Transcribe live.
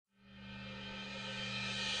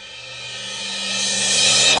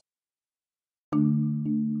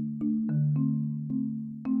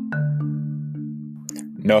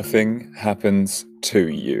Nothing happens to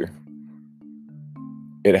you.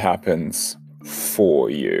 It happens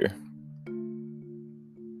for you.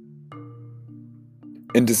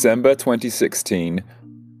 In December 2016,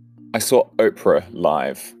 I saw Oprah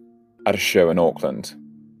live at a show in Auckland.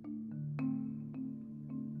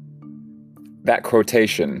 That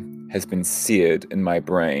quotation has been seared in my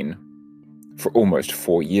brain for almost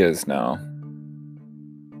 4 years now.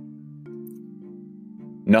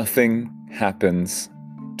 Nothing happens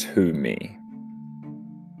to me.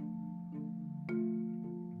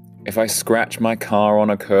 If I scratch my car on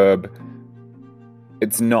a curb,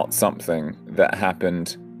 it's not something that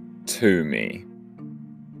happened to me.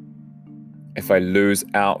 If I lose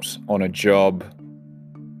out on a job,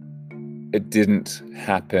 it didn't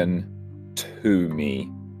happen to me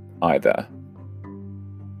either.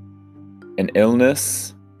 An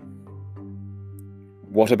illness?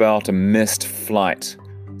 What about a missed flight?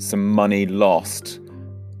 Some money lost?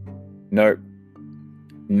 Nope,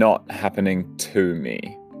 not happening to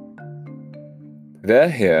me. They're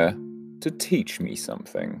here to teach me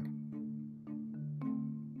something.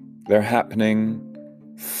 They're happening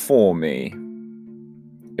for me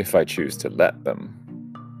if I choose to let them.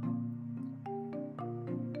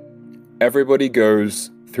 Everybody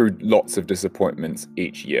goes through lots of disappointments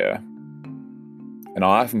each year, and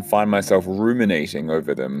I often find myself ruminating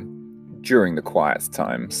over them during the quiet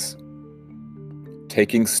times.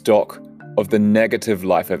 Taking stock of the negative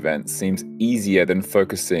life events seems easier than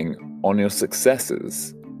focusing on your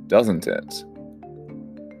successes, doesn't it?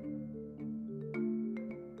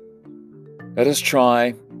 Let us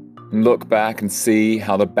try and look back and see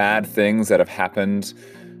how the bad things that have happened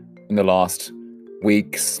in the last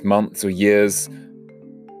weeks, months, or years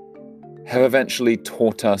have eventually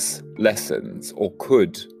taught us lessons, or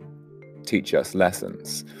could teach us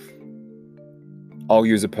lessons. I'll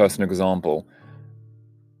use a personal example.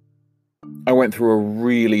 I went through a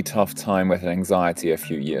really tough time with anxiety a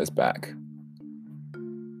few years back.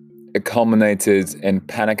 It culminated in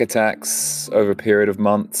panic attacks over a period of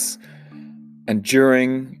months, and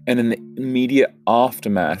during and in the immediate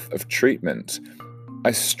aftermath of treatment,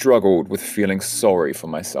 I struggled with feeling sorry for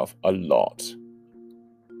myself a lot.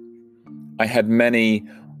 I had many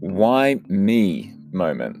why me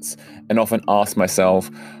moments and often asked myself,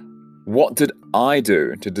 what did I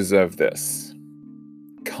do to deserve this?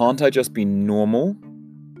 Can't I just be normal?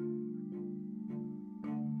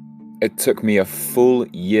 It took me a full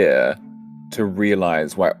year to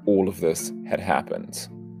realize why all of this had happened.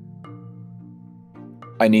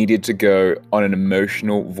 I needed to go on an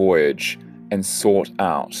emotional voyage and sort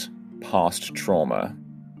out past trauma.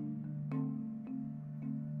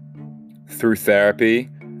 Through therapy,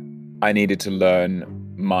 I needed to learn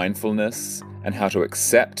mindfulness and how to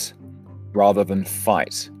accept rather than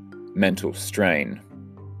fight mental strain.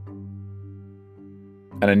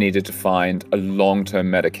 And I needed to find a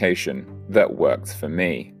long-term medication that worked for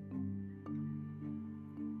me.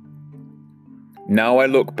 Now I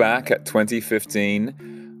look back at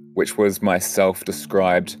 2015, which was my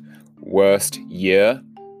self-described worst year,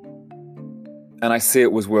 and I see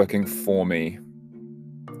it was working for me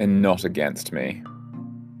and not against me.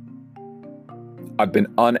 I've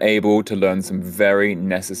been unable to learn some very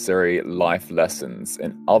necessary life lessons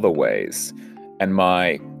in other ways, and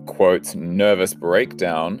my, quote, nervous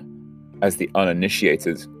breakdown, as the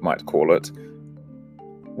uninitiated might call it,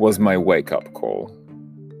 was my wake-up call.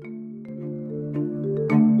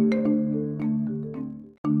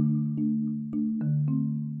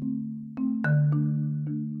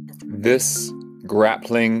 This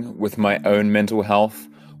grappling with my own mental health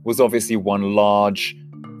was obviously one large,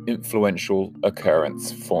 influential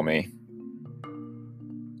occurrence for me.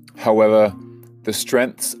 However, the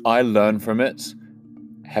strengths I learned from it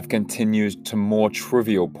have continued to more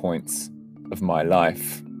trivial points of my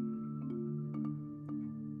life.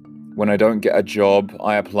 When I don't get a job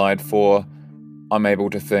I applied for, I'm able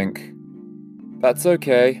to think, that's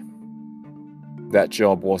okay. That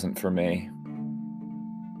job wasn't for me.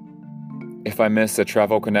 If I miss a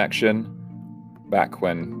travel connection, back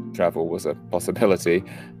when travel was a possibility,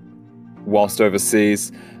 whilst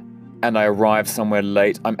overseas, and I arrive somewhere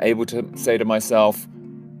late, I'm able to say to myself,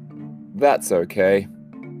 that's okay.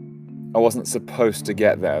 I wasn't supposed to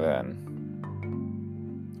get there then.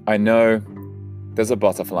 I know there's a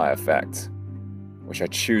butterfly effect, which I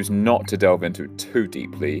choose not to delve into too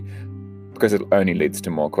deeply because it only leads to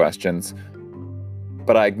more questions.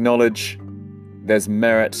 But I acknowledge there's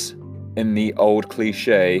merit in the old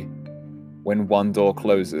cliche, when one door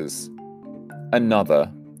closes,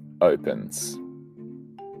 another opens.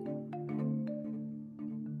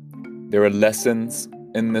 There are lessons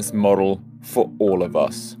in this model for all of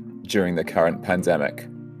us during the current pandemic.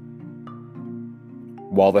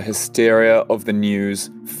 While the hysteria of the news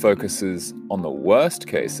focuses on the worst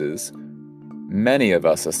cases, many of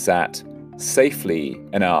us are sat safely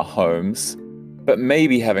in our homes, but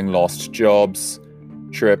maybe having lost jobs,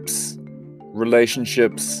 trips,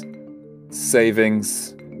 relationships,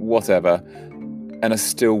 savings, whatever, and are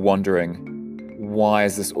still wondering, why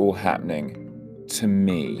is this all happening to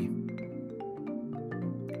me?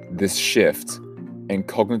 This shift in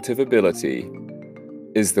cognitive ability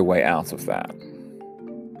is the way out of that.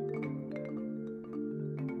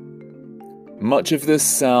 Much of this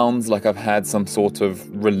sounds like I've had some sort of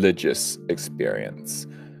religious experience,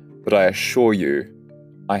 but I assure you,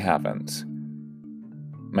 I haven't.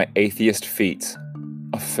 My atheist feet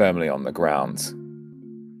are firmly on the ground.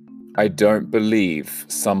 I don't believe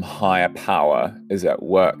some higher power is at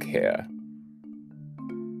work here.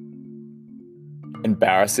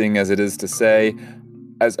 Embarrassing as it is to say,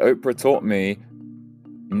 as Oprah taught me,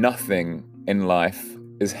 nothing in life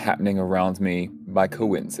is happening around me by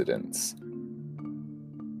coincidence.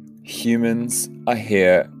 Humans are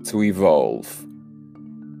here to evolve,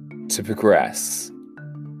 to progress,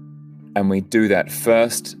 and we do that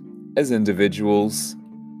first as individuals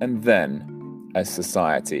and then as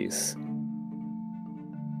societies.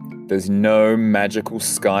 There's no magical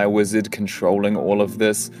sky wizard controlling all of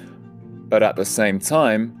this, but at the same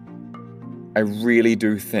time, I really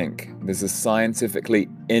do think there's a scientifically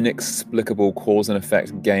inexplicable cause and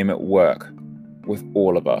effect game at work with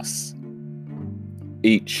all of us,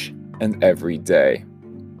 each and every day.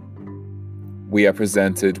 We are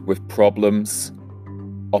presented with problems,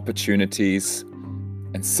 opportunities,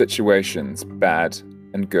 and situations, bad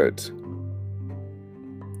and good.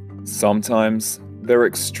 Sometimes they're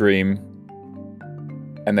extreme,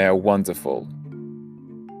 and they are wonderful,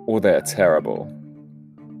 or they are terrible.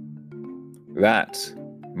 That,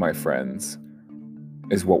 my friends,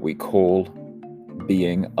 is what we call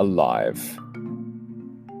being alive.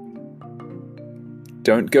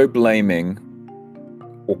 Don't go blaming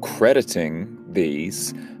or crediting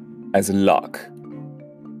these as luck,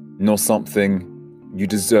 nor something you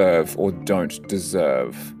deserve or don't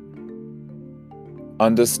deserve.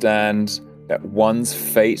 Understand that one's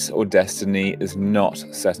fate or destiny is not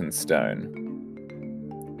set in stone.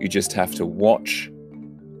 You just have to watch,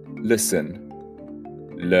 listen,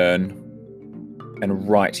 learn, and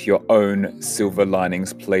write your own silver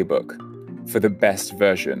linings playbook for the best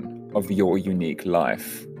version of your unique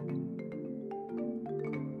life.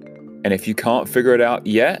 And if you can't figure it out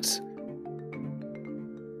yet,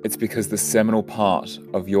 it's because the seminal part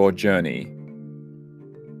of your journey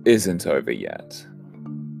isn't over yet.